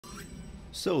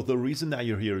So the reason that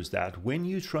you're here is that when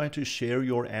you try to share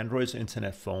your Android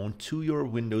internet phone to your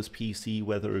Windows PC,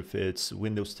 whether if it's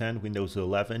Windows 10, Windows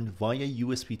 11, via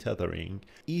USB tethering,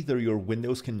 either your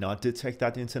Windows cannot detect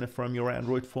that internet from your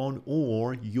Android phone,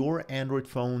 or your Android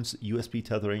phone's USB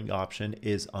tethering option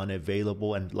is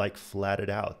unavailable and like flatted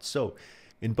out. So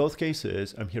in both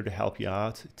cases, I'm here to help you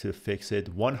out to fix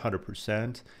it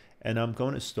 100%. And I'm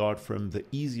going to start from the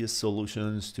easiest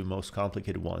solutions to most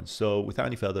complicated ones. So without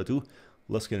any further ado,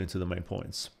 let's get into the main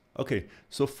points. Okay,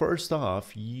 so first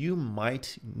off, you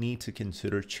might need to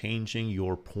consider changing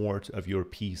your port of your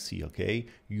PC, okay?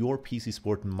 Your PC's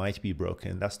port might be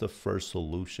broken. That's the first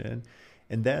solution.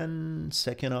 And then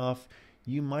second off,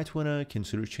 you might want to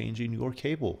consider changing your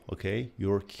cable, okay?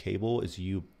 Your cable, as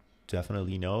you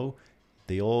definitely know,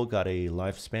 they all got a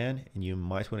lifespan, and you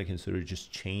might want to consider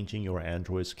just changing your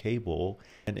Android's cable.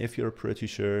 And if you're pretty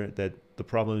sure that the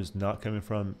problem is not coming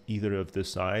from either of the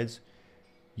sides,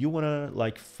 you want to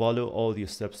like follow all the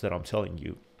steps that I'm telling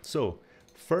you. So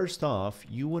first off,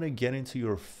 you want to get into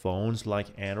your phone's like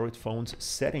Android phone's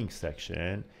settings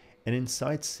section, and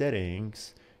inside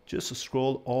settings, just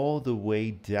scroll all the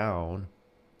way down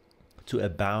to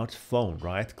about phone,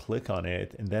 right? Click on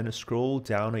it and then scroll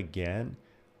down again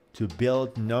to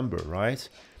build number, right?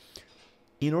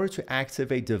 In order to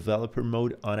activate developer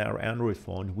mode on our Android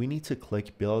phone, we need to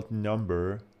click build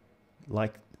number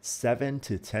like 7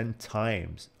 to 10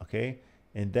 times, okay?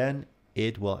 And then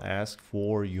it will ask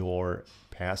for your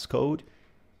passcode.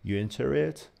 You enter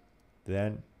it,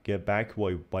 then get back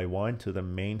by one to the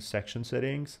main section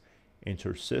settings,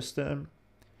 enter system,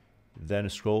 then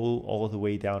scroll all the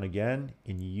way down again,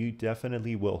 and you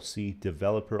definitely will see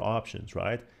developer options,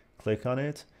 right? Click on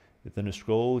it, then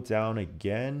scroll down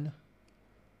again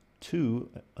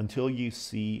until you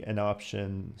see an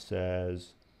option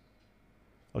says,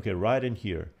 okay, right in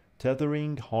here,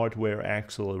 tethering hardware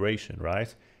acceleration,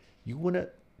 right? You want to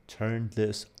turn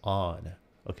this on,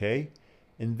 okay?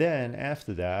 And then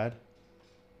after that,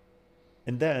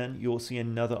 and then you'll see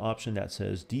another option that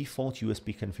says default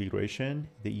USB configuration,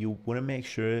 that you want to make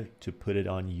sure to put it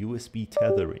on USB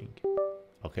tethering,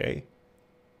 okay?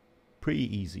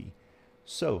 Pretty easy.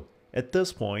 So at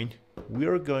this point,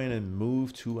 we're going to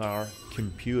move to our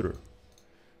computer.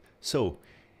 So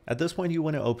at this point, you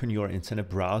want to open your internet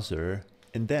browser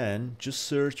and then just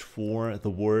search for the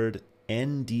word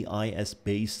NDIS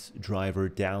based driver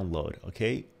download,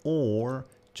 okay? Or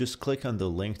just click on the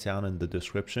link down in the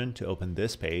description to open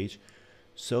this page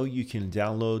so you can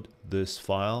download this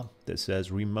file that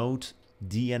says remote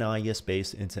DNIS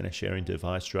based internet sharing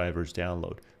device drivers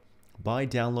download. By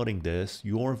downloading this,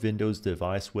 your Windows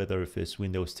device, whether if it's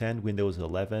Windows 10, Windows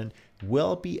 11,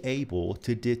 will be able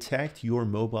to detect your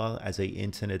mobile as an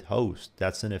internet host.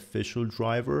 That's an official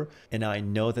driver. And I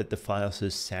know that the file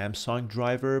says Samsung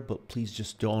driver, but please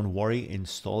just don't worry.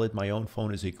 Install it. My own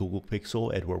phone is a Google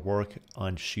Pixel. It will work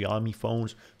on Xiaomi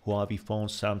phones, Huawei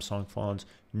phones, Samsung phones,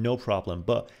 no problem.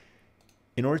 But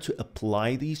in order to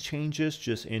apply these changes,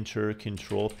 just enter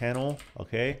Control Panel,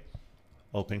 okay?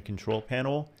 Open Control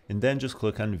Panel, and then just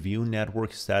click on View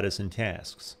Network Status and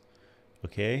Tasks,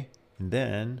 okay? And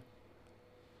then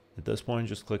at this point,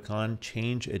 just click on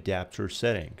Change Adapter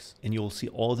Settings, and you'll see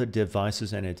all the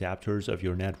devices and adapters of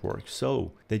your network,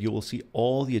 so that you will see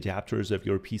all the adapters of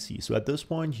your PC. So at this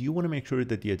point, you want to make sure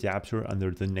that the adapter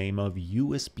under the name of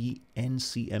USB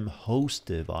NCM host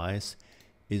device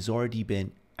is already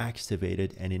been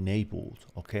activated and enabled,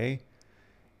 okay?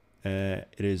 It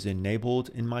is enabled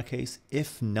in my case.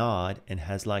 If not, and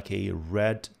has like a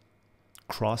red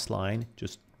cross line,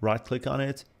 just right click on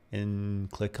it and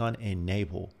click on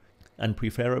enable, and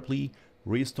preferably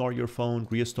restart your phone,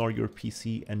 restart your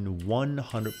PC, and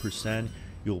 100%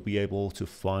 you'll be able to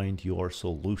find your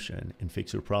solution and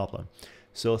fix your problem.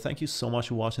 So thank you so much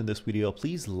for watching this video.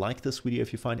 Please like this video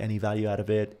if you find any value out of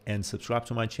it, and subscribe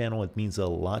to my channel. It means a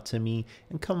lot to me.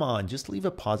 And come on, just leave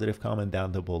a positive comment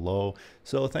down below.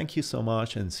 So thank you so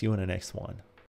much, and see you in the next one.